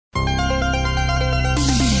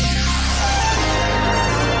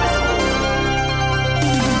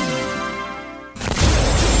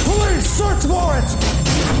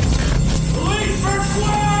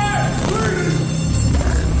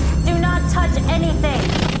anything.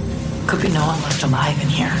 Could be no one left alive in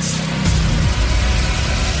here.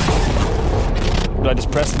 Do I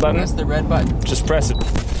just press the button? Press the red button. Just press it.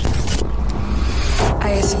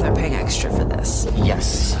 I assume they're paying extra for this.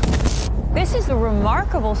 Yes. This is a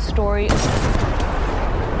remarkable story.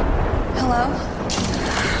 Hello?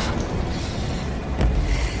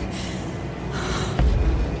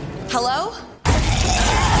 Hello?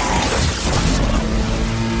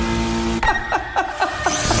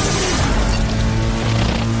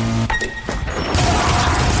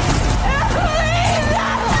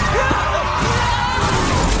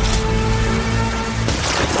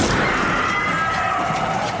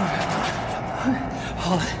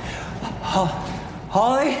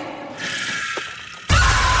 Holly?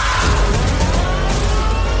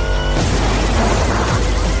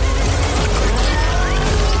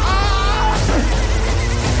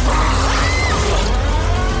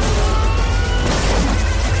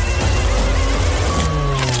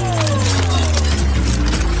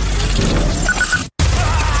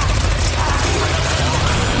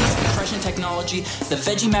 Technology, the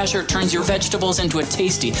Veggie Masher turns your vegetables into a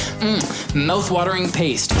tasty, mouth-watering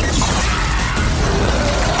paste.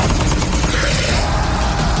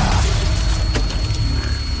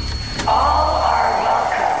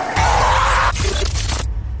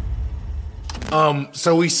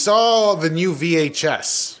 So we saw the new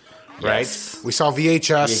VHS, right? Yes. We saw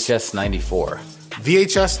VHS. VHS 94.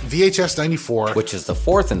 VHS 94. Which is the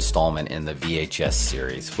fourth installment in the VHS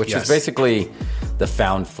series, which Yes. is basically the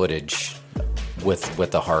found footage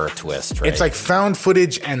with a horror twist, right? It's like found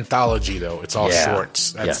footage anthology, though. It's all Yeah.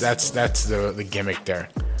 shorts. Yes. That's the gimmick there.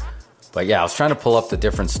 But yeah, I was trying to pull up the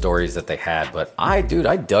different stories that they had, but I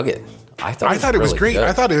dug it. I thought it was really great. good.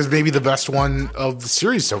 I thought it was maybe the best one of the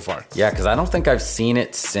series so far. Yeah, because I don't think I've seen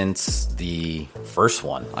it since the first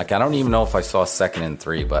one. Like, I don't even know if I saw second and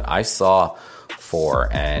three, but I saw 4,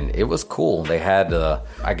 and it was cool. They had,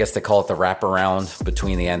 I guess they call it the wraparound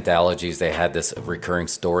between the anthologies. They had this recurring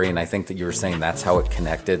story, and I think that you were saying that's how it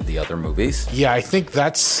connected the other movies. Yeah, I think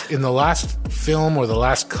that's in the last film or the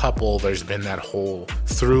last couple, there's been that whole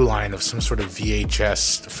through line of some sort of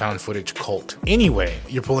VHS found footage cult. Anyway,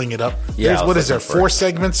 you're pulling it up. Yeah, There's, I was what is there, looking for 4 it.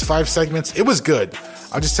 segments, 5 segments? It was good.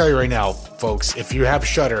 I'll just tell you right now, folks, if you have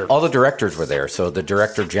Shudder, All the directors were there. So the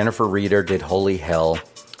director, Jennifer Reeder, did Holy Hell.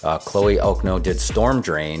 Chloe Okno did Storm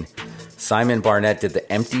Drain. Simon Barnett did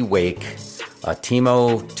The Empty Wake.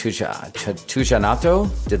 Timo Tujanato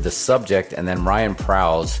did The Subject. And then Ryan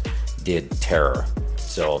Prowse did Terror.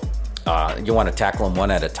 So you want to tackle them one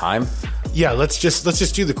at a time? yeah, let's just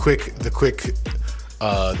do the quick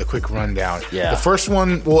rundown. Yeah. The first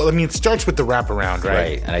one, well, I mean, it starts with the wraparound, right?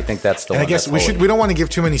 Right. And I think that's the And one. I guess that's we don't want to give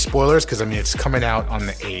too many spoilers because I mean it's coming out on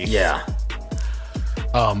the 8th. Yeah.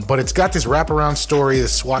 But it's got this wraparound story. The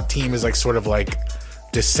SWAT team is like sort of like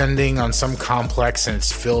descending on some complex, and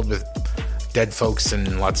it's filled with dead folks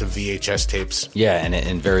and lots of VHS tapes. Yeah, and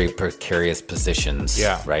in very precarious positions.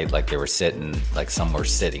 Yeah. Right? Like they were sitting, like some were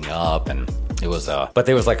sitting up, and it was but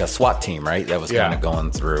there was like a SWAT team, right? That was kind of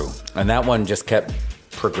going through. And that one just kept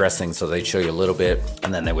progressing, so they'd show you a little bit,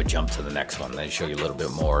 and then they would jump to the next one. They'd show you a little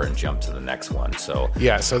bit more and jump to the next one. So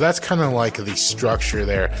Yeah, so that's kind of like the structure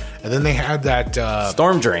there. And then they had that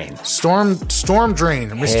Storm Drain. Storm Drain,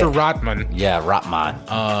 Mr. Rotman. Yeah, Rotman.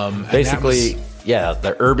 And Basically, that yeah,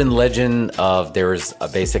 the urban legend of there was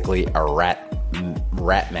basically a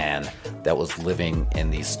rat man that was living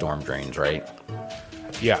in these storm drains, right?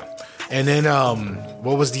 yeah. And then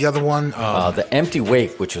what was the other one? The Empty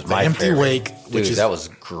Wake, which was my Empty favorite. Wake, Dude, which is- that was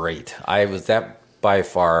great. That by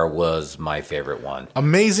far was my favorite one.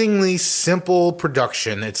 Amazingly simple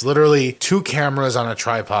production. It's literally 2 cameras on a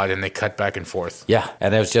tripod, and they cut back and forth. Yeah,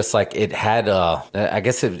 and it was just like it had I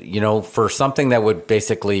guess for something that would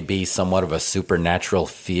basically be somewhat of a supernatural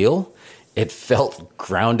feel, it felt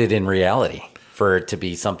grounded in reality. For it to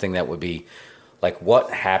be something that would be like, what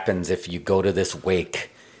happens if you go to this wake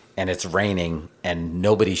and it's raining and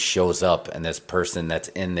nobody shows up and this person that's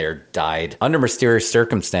in there died under mysterious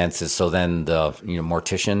circumstances. So then the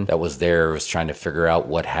mortician that was there was trying to figure out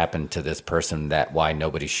what happened to this person, why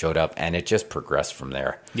nobody showed up, and it just progressed from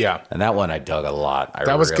there. Yeah. And that one I dug a lot.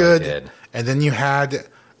 That was really good. did. And then you had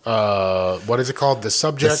what is it called? The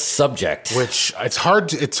Subject. The Subject. Which it's hard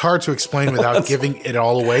to explain without giving it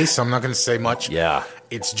all away, so I'm not going to say much. Yeah.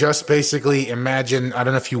 It's just basically imagine, I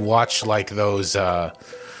don't know if you watch like those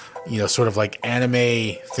sort of like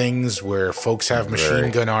anime things where folks have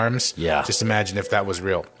machine gun arms. Yeah. Just imagine if that was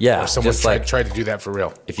real. Yeah, Or someone just tried to do that for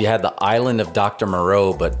real. If you had the island of Dr.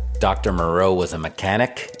 Moreau, but Dr. Moreau was a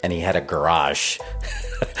mechanic and he had a garage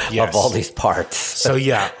Yes. of all these parts. So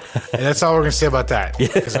yeah, and that's all we're gonna say about that.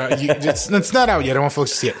 'Cause, it's not out yet. I want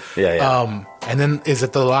folks to see it. Yeah. And then is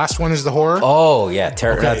it the last one? Is the horror? Oh yeah,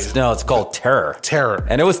 Terror. Okay. It's called Terror. Terror.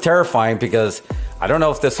 And it was terrifying because I don't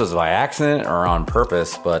know if this was by accident or on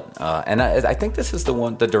purpose, but I think this is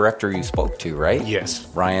the director you spoke to, right? Yes.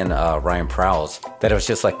 Ryan Prowse. That it was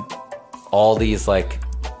just like all these like,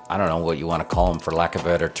 I don't know what you want to call them for lack of a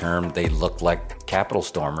better term. They looked like Capitol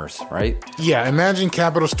stormers, right? Yeah, imagine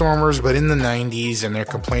Capitol stormers, but in the 90s, and they're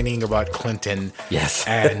complaining about Clinton. Yes.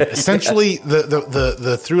 And essentially,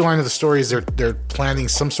 the through line of the story is they're planning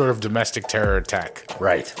some sort of domestic terror attack.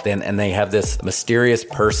 Right. And they have this mysterious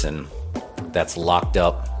person that's locked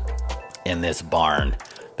up in this barn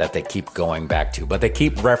that they keep going back to. But they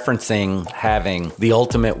keep referencing having the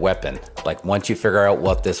ultimate weapon. Like, once you figure out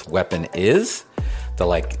what this weapon is, they're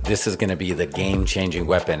like, this is going to be the game-changing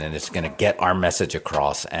weapon, and it's going to get our message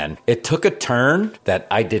across. And it took a turn that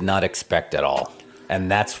I did not expect at all. And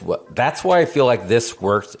that's why I feel like this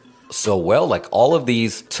worked so well. Like, all of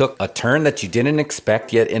these took a turn that you didn't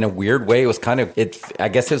expect, yet in a weird way it was kind of, I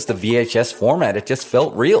guess it's the VHS format. It just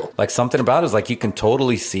felt real. Like, something about it is like you can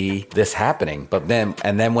totally see this happening. But then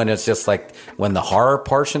when it's just like, when the horror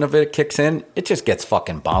portion of it kicks in, it just gets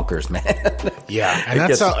fucking bonkers, man. Yeah, and It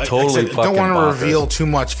that's gets totally I don't want to fucking bonkers. reveal too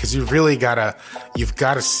much because you've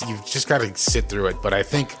just gotta sit through it. But I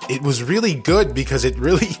think it was really good because it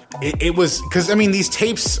was, because I mean, these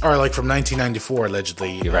tapes are like from 1994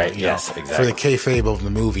 allegedly. You're right. you know, Yes, exactly. for the kayfabe of the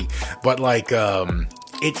movie. But like,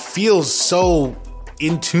 it feels so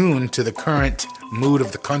in tune to the current mood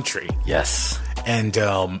of the country. Yes. And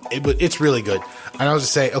it's really good. And I'll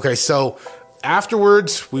just say, okay, so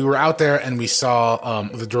afterwards we were out there and we saw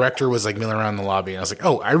the director was like milling around in the lobby, and I was like,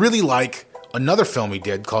 oh, I really like another film he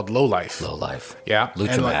did called Low Life. Low Life. Yeah, Lucha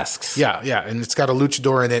and like, Masks. Yeah, and it's got a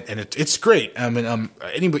luchador in it, and it's great. I mean,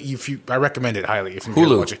 anybody, I recommend it highly. If you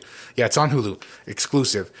Hulu. watch it. Yeah, it's on Hulu,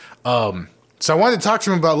 exclusive. So I wanted to talk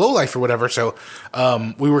to him about Low Life or whatever. So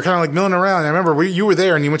we were kind of like milling around. And I remember you were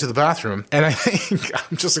there and you went to the bathroom. And I think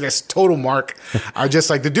I'm just like a total mark. I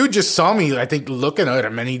just like, the dude just saw me, I think, looking at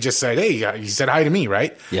him. And he just said, hey, he said hi to me,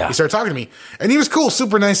 right? Yeah. He started talking to me. And he was cool,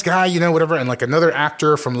 super nice guy, whatever. And like another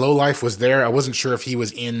actor from Low Life was there. I wasn't sure if he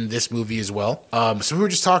was in this movie as well. So we were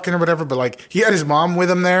just talking or whatever. But like, he had his mom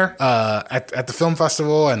with him there at the film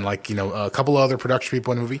festival, and like, a couple of other production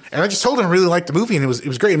people in the movie. And I just told him I really liked the movie, and it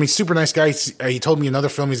was great. I mean, super nice guy. He told me another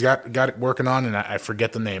film he's got it working on, and I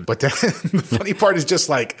forget the name. But then the funny part is just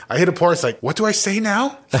like, I hit a pause, like, what do I say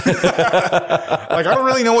now? Like, I don't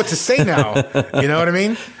really know what to say now. You know what I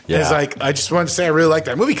mean? Yeah. It's like, I just wanted to say I really like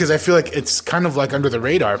that movie because I feel like it's kind of like under the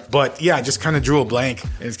radar. But yeah, I just kind of drew a blank.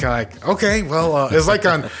 And it's kind of like, okay, well, it's like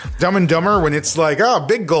on Dumb and Dumber when it's like, oh,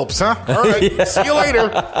 big gulps, huh? All right, see you later.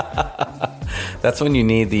 That's when you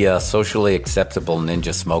need the socially acceptable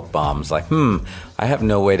ninja smoke bombs. Like, I have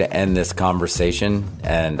no way to end this conversation,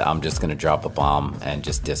 and I'm just going to drop a bomb and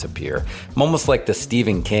just disappear. I'm almost like the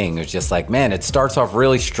Stephen King, who's just like, man, it starts off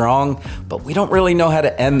really strong, but we don't really know how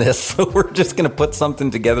to end this, so we're just going to put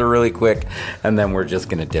something together really quick, and then we're just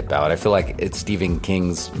going to dip out. I feel like Stephen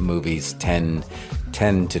King's movies tend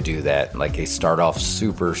to do that. Like, they start off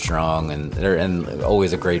super strong and they're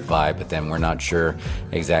always a great vibe, but then we're not sure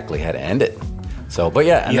exactly how to end it. So, but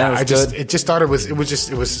yeah, and that was good. It just thought it was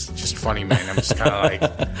just funny, man. I'm just kind of like,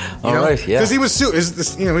 right, yeah, because he was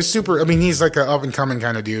he's super. I mean, he's like an up and coming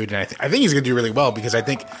kind of dude, and I think he's gonna do really well because I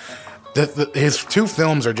think his two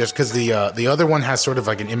films are just because the other one has sort of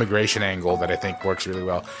like an immigration angle that I think works really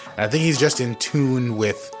well, and I think he's just in tune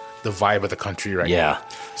with the vibe of the country right now.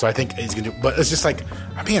 So I think he's gonna do, but it's just like,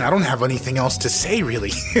 man, I don't have anything else to say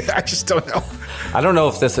really. I just don't know. I don't know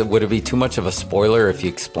if would it be too much of a spoiler if you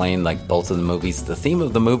explain like both of the movies. The theme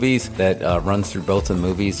of the movies that runs through both of the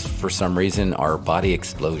movies for some reason are body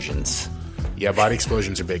explosions. Yeah, body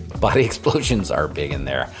explosions are big. Body explosions are big in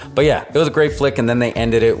there. But yeah, it was a great flick, and then they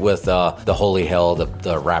ended it with the Holy Hell, the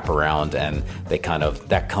wraparound, and they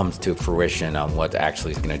that comes to fruition on what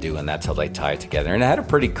actually is going to do, and that's how they tie it together. And it had a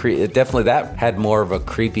pretty definitely that had more of a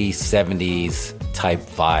creepy 70s type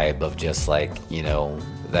vibe of just like,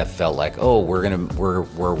 that felt like, oh,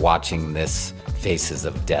 we're watching this Faces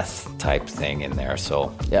of Death type thing in there.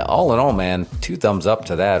 So yeah, all in all, man, 2 thumbs up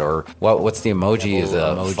to that. Or what's the emoji? Is a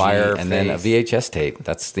emoji fire and then a VHS tape.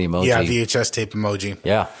 That's the emoji. Yeah, VHS tape emoji.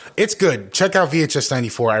 Yeah, it's good. Check out VHS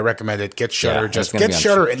 94. I recommend it. Get Shudder. Just get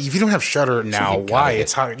Shudder. And if you don't have Shudder now, why?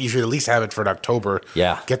 It's how you should at least have it for October.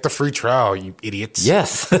 Yeah, get the free trial, you idiots.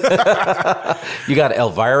 Yes. You got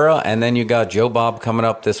Elvira, and then you got Joe Bob coming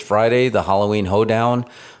up this Friday, the Halloween Hoedown.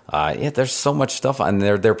 Yeah, there's so much stuff on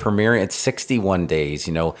there. They're premiering. It's 61 days.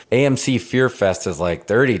 You know, AMC Fear Fest is like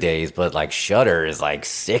 30 days, but like Shudder is like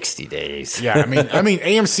 60 days. Yeah, I mean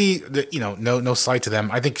AMC. You know, no slight to them.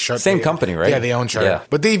 I think Shudder. Same company, right? Yeah, they own Shudder. Yeah.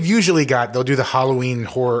 But they've usually they'll do the Halloween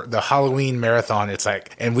horror, the Halloween marathon. It's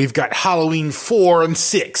like, and we've got Halloween 4 and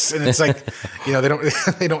 6, and it's like, you know,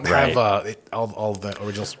 they don't have all the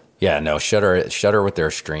originals. Yeah, no, Shudder with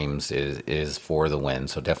their streams is for the win.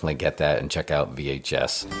 So definitely get that and check out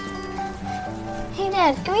VHS. Hey,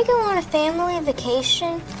 Dad, can we go on a family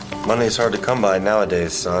vacation? Money's hard to come by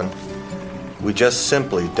nowadays, son. We just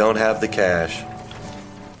simply don't have the cash.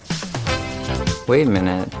 Wait a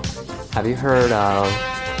minute. Have you heard of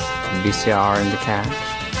VCR into cash?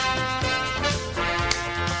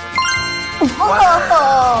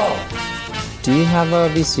 Whoa! Do you have a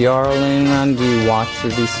VCR laying around? Do you watch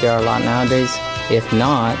your VCR a lot nowadays? If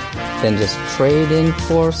not, then just trade in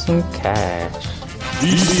for some cash.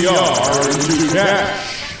 VCR into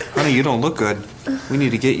cash. Honey, you don't look good. We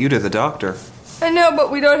need to get you to the doctor. I know,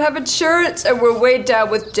 but we don't have insurance and we're way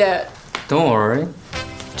down with debt. Don't worry.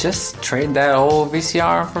 Just trade that old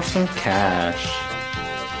VCR for some cash.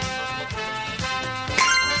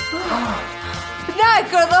 Now I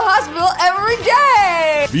go to the hospital every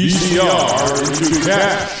day! VCR into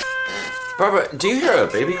cash. Barbara, do you hear a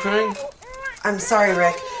baby crying? I'm sorry,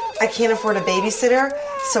 Rick. I can't afford a babysitter,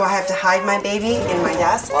 so I have to hide my baby in my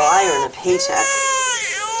desk while I earn a paycheck.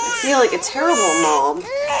 I feel like a terrible mom.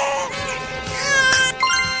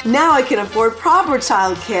 Now I can afford proper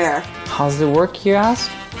child care. How's it work, you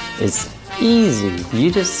ask? It's easy.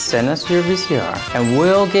 You just send us your VCR, and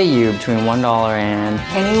we'll get you between $1 and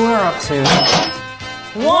anywhere up to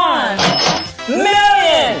 $1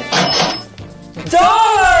 million!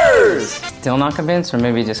 Still not convinced, or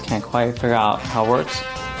maybe you just can't quite figure out how it works?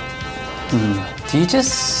 Do you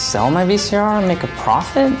just sell my VCR and make a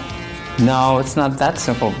profit? No, it's not that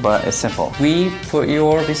simple, but it's simple. We put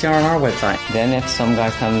your VCR on our website. Then if some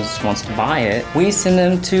guy wants to buy it, we send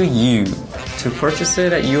them to you to purchase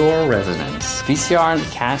it at your residence. VCR and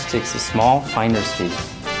cash takes a small finder's fee.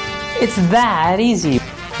 It's that easy.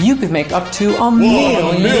 You could make up to $1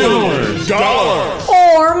 million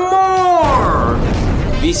or more.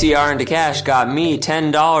 VCR into cash got me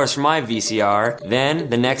 $10 for my VCR. Then,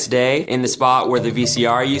 the next day, in the spot where the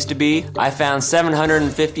VCR used to be, I found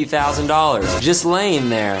 $750,000 just laying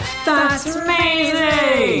there. That's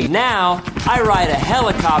amazing! Now, I ride a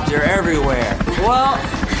helicopter everywhere. Well,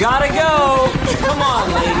 gotta go! Come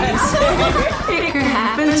on, ladies. It could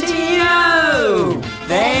happen to you!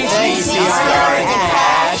 Thanks, VCR into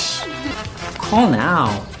cash. Call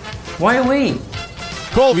now. Why wait?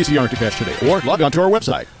 Call VCR into cash today or log on to our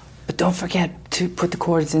website. But don't forget to put the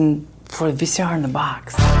cords in for the VCR in the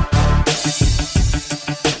box.